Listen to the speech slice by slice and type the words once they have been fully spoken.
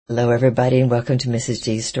Hello, everybody, and welcome to Mrs.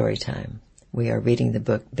 G's Storytime. We are reading the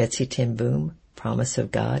book Betsy ten Boom, Promise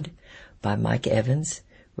of God, by Mike Evans,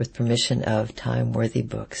 with permission of Time Worthy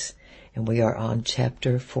Books, and we are on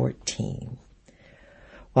Chapter 14.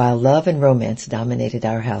 While love and romance dominated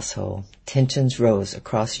our household, tensions rose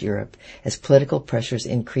across Europe as political pressures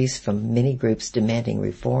increased from many groups demanding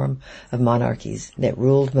reform of monarchies that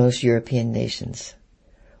ruled most European nations.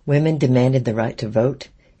 Women demanded the right to vote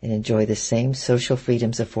and enjoy the same social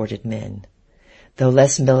freedoms afforded men. Though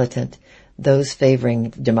less militant, those favoring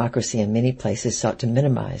democracy in many places sought to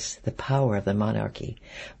minimize the power of the monarchy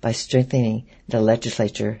by strengthening the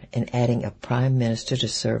legislature and adding a prime minister to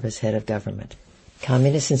serve as head of government.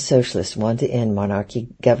 Communists and socialists wanted to end monarchy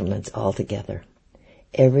governments altogether.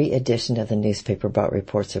 Every edition of the newspaper brought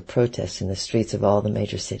reports of protests in the streets of all the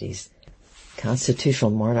major cities. Constitutional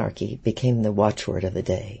monarchy became the watchword of the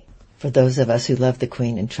day. For those of us who loved the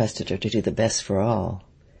Queen and trusted her to do the best for all,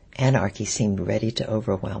 anarchy seemed ready to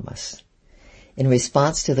overwhelm us. In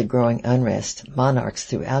response to the growing unrest, monarchs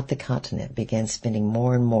throughout the continent began spending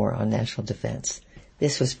more and more on national defense.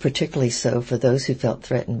 This was particularly so for those who felt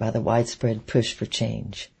threatened by the widespread push for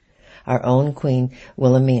change. Our own Queen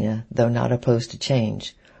Wilhelmina, though not opposed to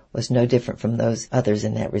change, was no different from those others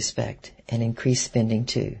in that respect, and increased spending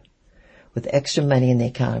too. With extra money in the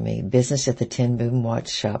economy, business at the Ten Boom watch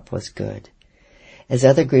shop was good. As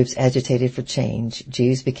other groups agitated for change,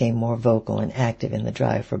 Jews became more vocal and active in the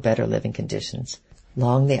drive for better living conditions.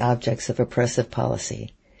 Long the objects of oppressive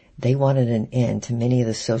policy, they wanted an end to many of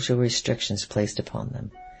the social restrictions placed upon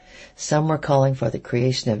them. Some were calling for the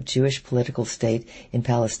creation of Jewish political state in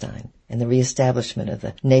Palestine and the reestablishment of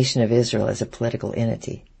the nation of Israel as a political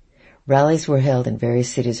entity. Rallies were held in various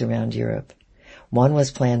cities around Europe. One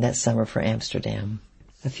was planned that summer for Amsterdam.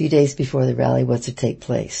 A few days before the rally was to take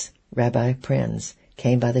place, Rabbi Prenz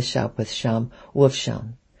came by the shop with Sham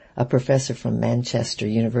Wolfshan, a professor from Manchester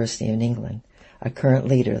University in England, a current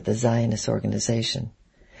leader of the Zionist organization,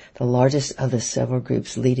 the largest of the several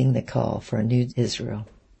groups leading the call for a new Israel.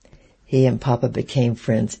 He and Papa became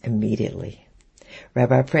friends immediately.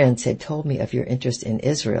 Rabbi Prenz had told me of your interest in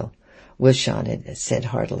Israel, Wolfshan had said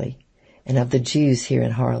heartily, and of the Jews here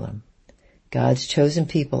in Harlem. God's chosen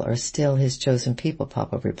people are still his chosen people,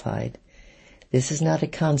 Papa replied. This is not a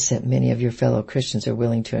concept many of your fellow Christians are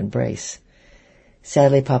willing to embrace.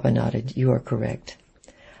 Sadly, Papa nodded, you are correct.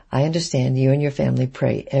 I understand you and your family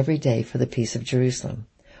pray every day for the peace of Jerusalem.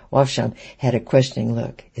 Wolfshan had a questioning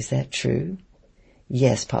look. Is that true?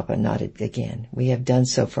 Yes, Papa nodded again. We have done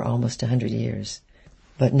so for almost 100 years.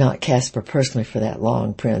 But not Casper personally for that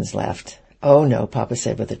long, Prinz laughed. Oh no, Papa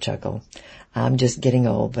said with a chuckle. I'm just getting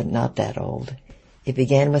old, but not that old. It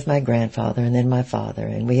began with my grandfather and then my father,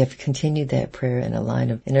 and we have continued that prayer in a line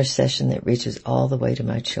of intercession that reaches all the way to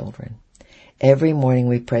my children. Every morning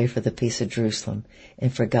we pray for the peace of Jerusalem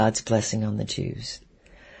and for God's blessing on the Jews.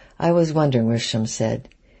 I was wondering, Risham said,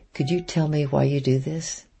 could you tell me why you do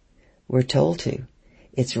this? We're told to.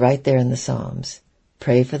 It's right there in the Psalms.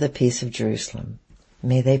 Pray for the peace of Jerusalem.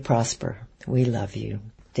 May they prosper. We love you.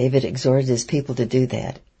 David exhorted his people to do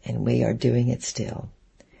that, and we are doing it still.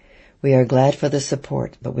 We are glad for the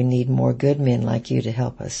support, but we need more good men like you to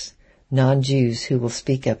help us, non-Jews who will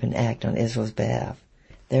speak up and act on Israel's behalf.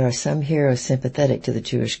 There are some heroes sympathetic to the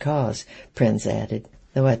Jewish cause, Prinz added,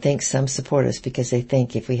 though I think some support us because they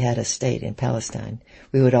think if we had a state in Palestine,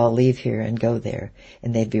 we would all leave here and go there,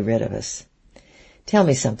 and they'd be rid of us. Tell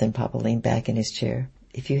me something, Papa leaned back in his chair.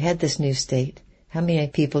 If you had this new state, how many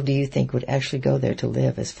people do you think would actually go there to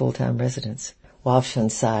live as full-time residents?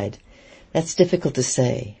 Wolfshan sighed. That's difficult to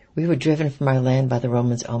say. We were driven from our land by the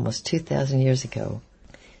Romans almost 2,000 years ago.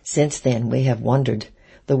 Since then, we have wandered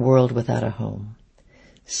the world without a home.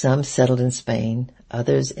 Some settled in Spain,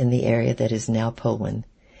 others in the area that is now Poland.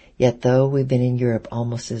 Yet though we've been in Europe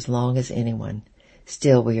almost as long as anyone,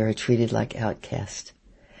 still we are treated like outcasts.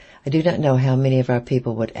 I do not know how many of our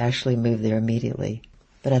people would actually move there immediately,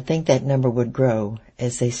 but I think that number would grow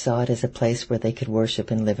as they saw it as a place where they could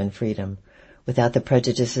worship and live in freedom, without the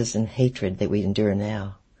prejudices and hatred that we endure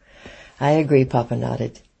now. I agree, Papa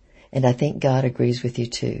nodded, and I think God agrees with you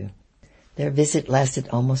too. Their visit lasted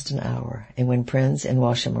almost an hour, and when Prinz and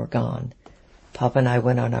Wolfshan were gone, Papa and I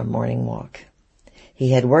went on our morning walk.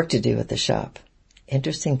 He had work to do at the shop.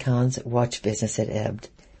 Interest in Khan's watch business had ebbed,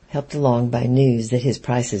 helped along by news that his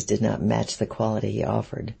prices did not match the quality he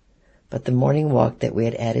offered. But the morning walk that we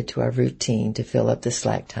had added to our routine to fill up the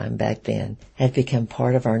slack time back then had become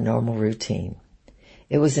part of our normal routine.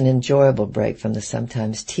 It was an enjoyable break from the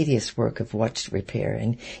sometimes tedious work of watch repair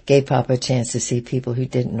and gave Papa a chance to see people who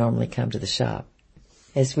didn't normally come to the shop.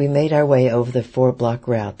 As we made our way over the 4-block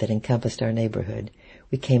route that encompassed our neighborhood,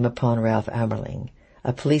 we came upon Ralph Ammerling,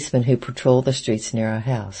 a policeman who patrolled the streets near our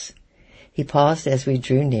house. He paused as we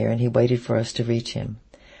drew near, and he waited for us to reach him.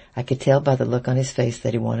 I could tell by the look on his face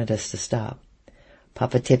that he wanted us to stop.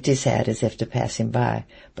 Papa tipped his hat as if to pass him by,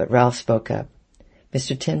 but Ralph spoke up.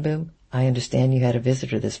 "Mr. ten Boom, I understand you had a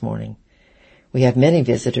visitor this morning." "We have many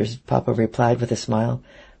visitors," Papa replied with a smile.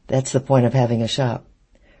 "That's the point of having a shop.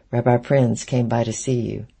 Rabbi Prinz came by to see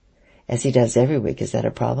you." "As he does every week. Is that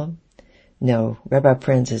a problem?" "No, Rabbi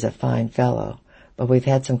Prinz is a fine fellow, but we've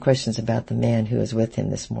had some questions about the man who was with him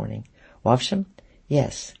this morning." "Wovscham?"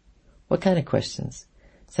 "Yes." "What kind of questions?"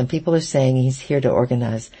 "Some people are saying he's here to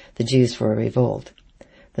organize the Jews for a revolt."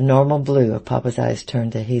 The normal blue of Papa's eyes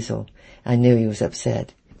turned to hazel. I knew he was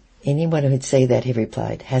upset. "Anyone who'd say that," he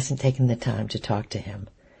replied, "hasn't taken the time to talk to him."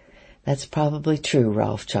 "That's probably true,"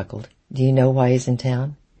 Ralph chuckled. "Do you know why he's in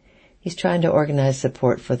town?" "He's trying to organize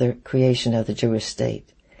support for the creation of the Jewish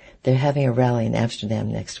state. They're having a rally in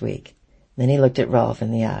Amsterdam next week." Then he looked at Ralph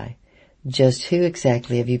in the eye. "Just who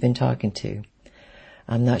exactly have you been talking to?"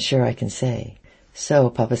 "I'm not sure I can say." "So,"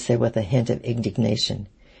 Papa said with a hint of indignation,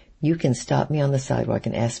 "you can stop me on the sidewalk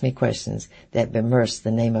and ask me questions that besmirch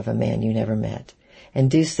the name of a man you never met,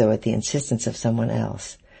 and do so at the insistence of someone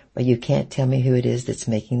else, but you can't tell me who it is that's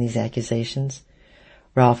making these accusations?"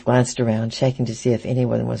 Ralph glanced around, checking to see if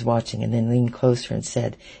anyone was watching, and then leaned closer and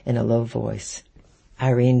said in a low voice,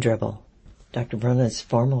 "Irene Dribble." "Dr. Brunner's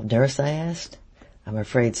former nurse?" I asked. "I'm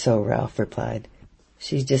afraid so," Ralph replied.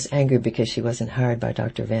 "She's just angry because she wasn't hired by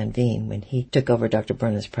Dr. Van Veen when he took over Dr.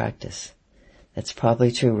 Brunner's practice." "That's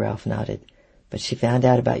probably true," Ralph nodded. "But she found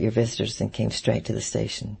out about your visitors and came straight to the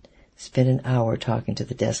station. Spent an hour talking to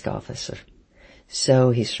the desk officer." "So,"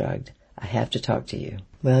 he shrugged, "I have to talk to you."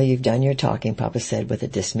 "Well, you've done your talking," Papa said with a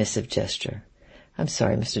dismissive gesture. "I'm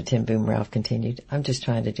sorry, Mr. ten Boom," Ralph continued. "I'm just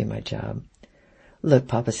trying to do my job." "Look,"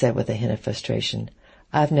 Papa said with a hint of frustration,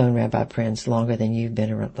 "I've known Rabbi Prinz longer than you've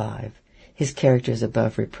been alive. His character is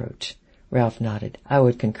above reproach." Ralph nodded. "I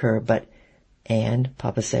would concur, but—" "And,"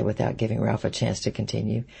 Papa said without giving Ralph a chance to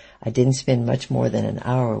continue, "I didn't spend much more than an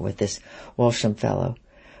hour with this Wovscham fellow,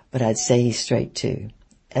 but I'd say he's straight, too.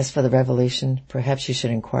 As for the revolution, perhaps you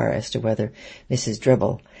should inquire as to whether Mrs.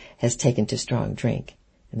 Dribble has taken to strong drink."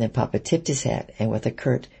 And then Papa tipped his hat, and with a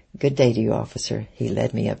curt, "Good day to you, officer," he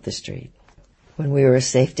led me up the street. When we were a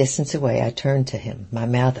safe distance away, I turned to him, my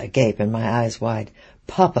mouth agape and my eyes wide.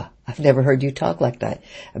 "Papa, I've never heard you talk like that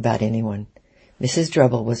about anyone." "Mrs.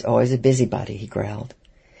 Dribble was always a busybody," he growled.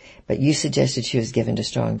 "But you suggested she was given to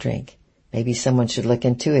strong drink. Maybe someone should look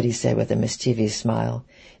into it," he said with a mischievous smile.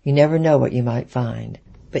 "You never know what you might find."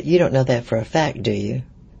 "But you don't know that for a fact, do you?"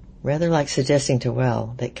 "Rather like suggesting to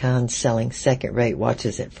Well that Kahn's selling second-rate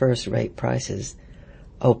watches at first-rate prices."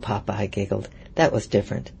 "Oh, Papa," I giggled, "that was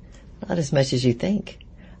different." "Not as much as you think.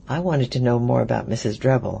 I wanted to know more about Mrs.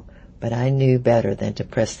 Dribble, but I knew better than to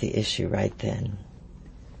press the issue right then."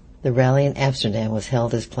 The rally in Amsterdam was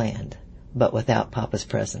held as planned, but without Papa's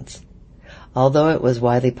presence. Although it was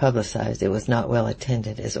widely publicized, it was not well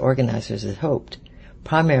attended as organizers had hoped,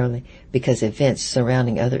 primarily because events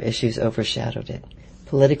surrounding other issues overshadowed it.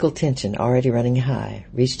 Political tension, already running high,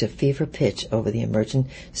 reached a fever pitch over the emergent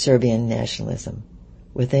Serbian nationalism.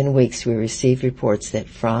 Within weeks we received reports that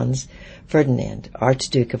Franz Ferdinand,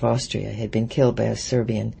 Archduke of Austria, had been killed by a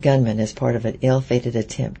Serbian gunman as part of an ill-fated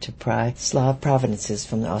attempt to pry Slav provinces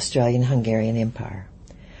from the Australian-Hungarian Empire.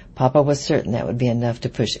 Papa was certain that would be enough to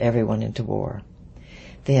push everyone into war.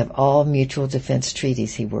 "They have all mutual defense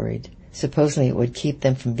treaties," he worried. "Supposedly it would keep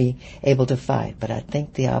them from being able to fight, but I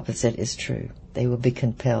think the opposite is true. They will be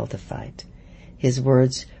compelled to fight." His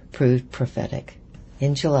words proved prophetic.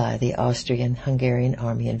 In July, the Austrian-Hungarian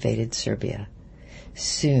army invaded Serbia.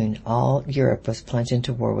 Soon all Europe was plunged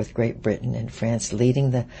into war, with Great Britain and France leading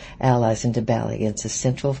the Allies into battle against the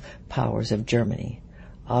Central Powers of Germany,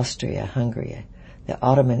 Austria-Hungary, the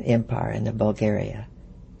Ottoman Empire, and Bulgaria.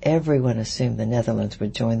 Everyone assumed the Netherlands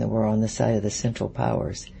would join the war on the side of the Central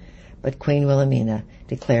Powers, but Queen Wilhelmina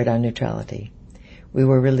declared our neutrality. We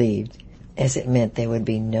were relieved, as it meant there would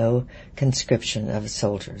be no conscription of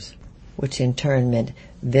soldiers, which in turn meant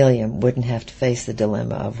William wouldn't have to face the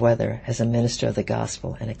dilemma of whether, as a minister of the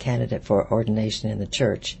gospel and a candidate for ordination in the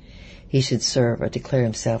church, he should serve or declare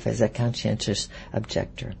himself as a conscientious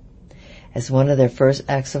objector. As one of their first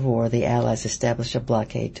acts of war, the Allies established a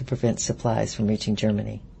blockade to prevent supplies from reaching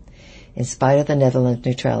Germany. In spite of the Netherlands'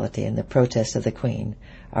 neutrality and the protest of the Queen,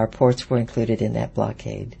 our ports were included in that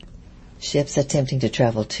blockade. Ships attempting to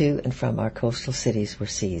travel to and from our coastal cities were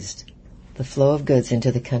seized. The flow of goods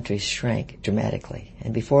into the country shrank dramatically,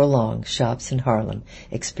 and before long shops in Haarlem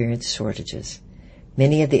experienced shortages.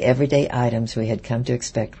 Many of the everyday items we had come to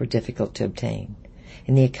expect were difficult to obtain.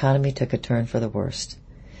 and the economy took a turn for the worst.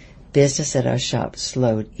 Business at our shop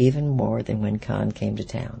slowed even more than when Con came to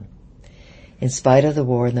town. In spite of the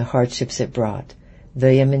war and the hardships it brought,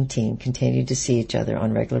 William and Tine continued to see each other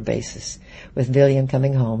on a regular basis, with William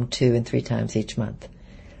coming home 2 and 3 times each month.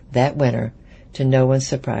 That winter, to no one's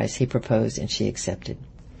surprise, he proposed and she accepted.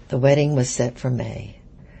 The wedding was set for May.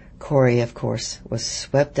 Corey, of course, was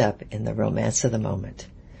swept up in the romance of the moment.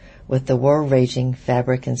 With the war raging,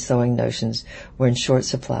 fabric and sewing notions were in short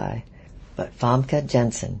supply, but Famke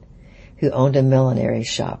Jensen, who owned a millinery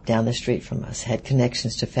shop down the street from us, had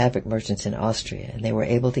connections to fabric merchants in Austria, and they were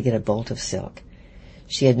able to get a bolt of silk.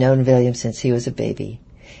 She had known William since he was a baby,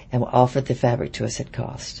 and offered the fabric to us at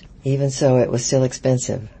cost. Even so, it was still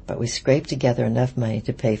expensive, but we scraped together enough money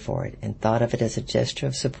to pay for it, and thought of it as a gesture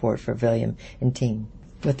of support for William and Tine.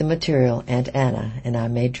 With the material, Aunt Anna and I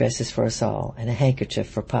made dresses for us all, and a handkerchief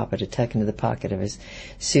for Papa to tuck into the pocket of his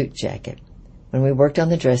suit jacket. When we worked on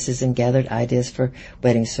the dresses and gathered ideas for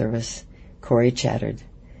wedding service, Corey chattered,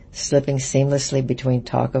 slipping seamlessly between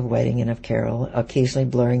talk of wedding and of Carol, occasionally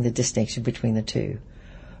blurring the distinction between the two.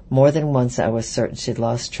 More than once I was certain she'd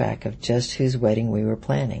lost track of just whose wedding we were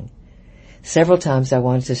planning. Several times I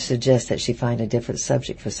wanted to suggest that she find a different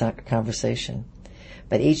subject for conversation,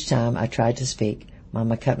 but each time I tried to speak,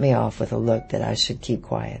 Mama cut me off with a look that I should keep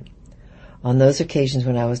quiet. On those occasions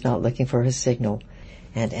when I was not looking for her signal,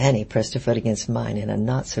 Aunt Annie pressed her foot against mine in a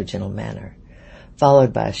not-so-gentle manner,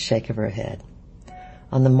 followed by a shake of her head.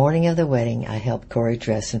 On the morning of the wedding, I helped Corey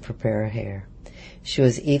dress and prepare her hair. She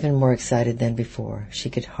was even more excited than before. She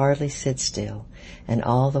could hardly sit still, and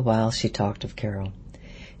all the while she talked of Carol.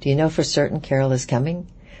 "Do you know for certain Carol is coming?"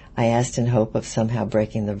 I asked in hope of somehow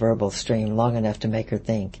breaking the verbal stream long enough to make her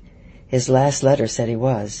think. "His last letter said he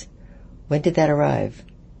was." "When did that arrive?"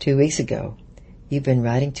 2 weeks ago. "You've been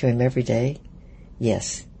writing to him every day?"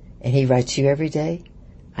 "Yes." "And he writes you every day?"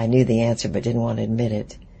 I knew the answer but didn't want to admit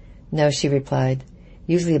it. "No," she replied.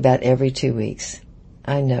 "Usually about every 2 weeks.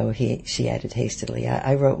 I know," she added hastily.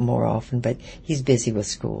 I wrote more often, but he's busy with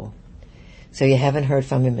school." "So you haven't heard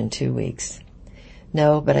from him in 2 weeks?"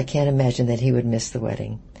 "No, but I can't imagine that he would miss the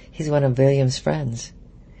wedding. He's one of William's friends."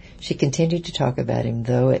 She continued to talk about him,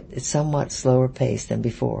 though at a somewhat slower pace than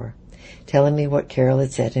before, telling me what Carol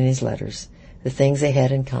had said in his letters, the things they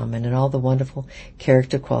had in common, and all the wonderful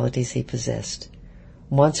character qualities he possessed.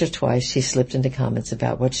 Once or twice she slipped into comments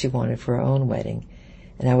about what she wanted for her own wedding,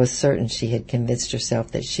 and I was certain she had convinced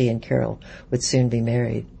herself that she and Carol would soon be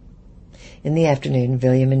married. In the afternoon,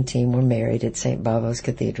 William and Tine were married at St. Bavo's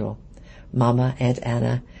Cathedral. Mama, Aunt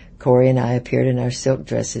Anna, Corey, and I appeared in our silk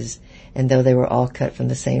dresses, and though they were all cut from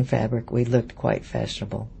the same fabric, we looked quite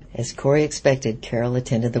fashionable. As Corey expected, Carol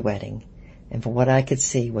attended the wedding, and from what I could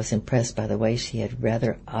see was impressed by the way she had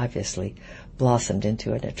rather obviously blossomed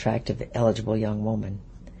into an attractive, eligible young woman.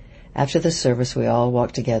 After the service, we all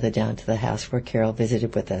walked together down to the house where Carol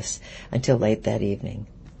visited with us until late that evening.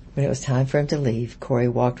 When it was time for him to leave, Corey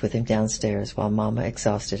walked with him downstairs while Mama,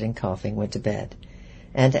 exhausted and coughing, went to bed.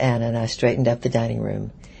 Aunt Anna and I straightened up the dining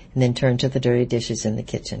room and then turned to the dirty dishes in the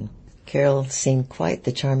kitchen. "Carol seemed quite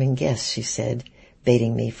the charming guest," she said,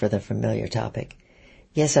 baiting me for the familiar topic.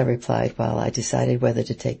 "Yes," I replied while I decided whether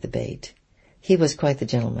to take the bait. "He was quite the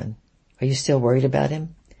gentleman. Are you still worried about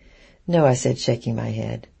him?" "No," I said, shaking my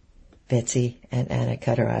head. "Betsy," Aunt Anna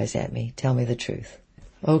cut her eyes at me, "tell me the truth."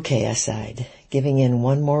 "Okay," I sighed, giving in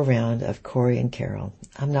one more round of Corey and Carol.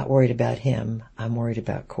 "I'm not worried about him. I'm worried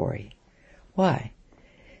about Corey." "Why?"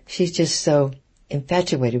 "She's just so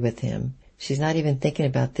infatuated with him. She's not even thinking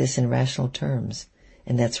about this in rational terms.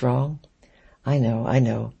 And that's wrong?" I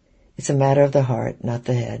know. It's a matter of the heart, not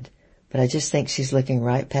the head. But I just think she's looking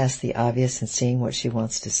right past the obvious and seeing what she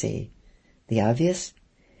wants to see." "The obvious?"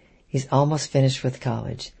 "He's almost finished with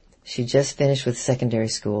college. She just finished with secondary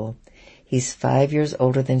school. He's 5 years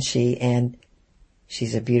older than she, and—"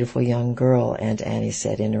 "She's a beautiful young girl," Aunt Annie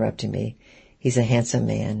said, interrupting me. "He's a handsome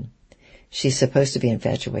man. She's supposed to be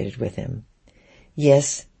infatuated with him."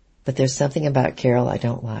 "Yes, but there's something about Carol I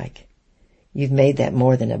don't like." "You've made that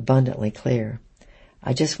more than abundantly clear.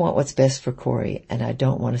 I just want what's best for Corey, and I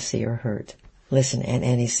don't want to see her hurt." "Listen," Aunt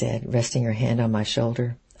Annie said, resting her hand on my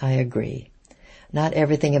shoulder. "I agree. Not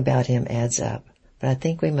everything about him adds up, but I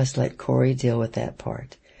think we must let Corey deal with that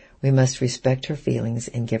part. We must respect her feelings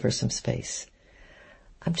and give her some space.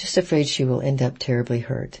 I'm just afraid she will end up terribly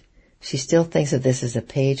hurt. She still thinks of this as a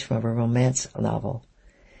page from a romance novel."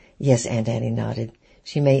 "Yes," Aunt Annie nodded.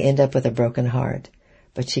 "She may end up with a broken heart,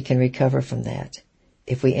 but she can recover from that.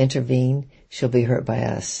 If we intervene, she'll be hurt by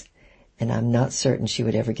us, and I'm not certain she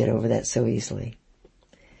would ever get over that so easily."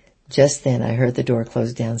 Just then I heard the door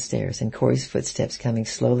close downstairs and Corey's footsteps coming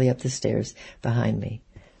slowly up the stairs behind me.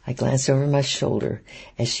 I glanced over my shoulder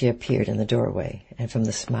as she appeared in the doorway, and from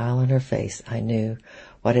the smile on her face I knew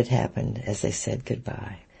what had happened as they said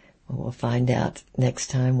goodbye. Well, we'll find out next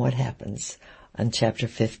time what happens on Chapter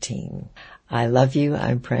 15. I love you,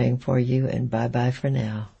 I'm praying for you, and bye-bye for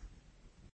now.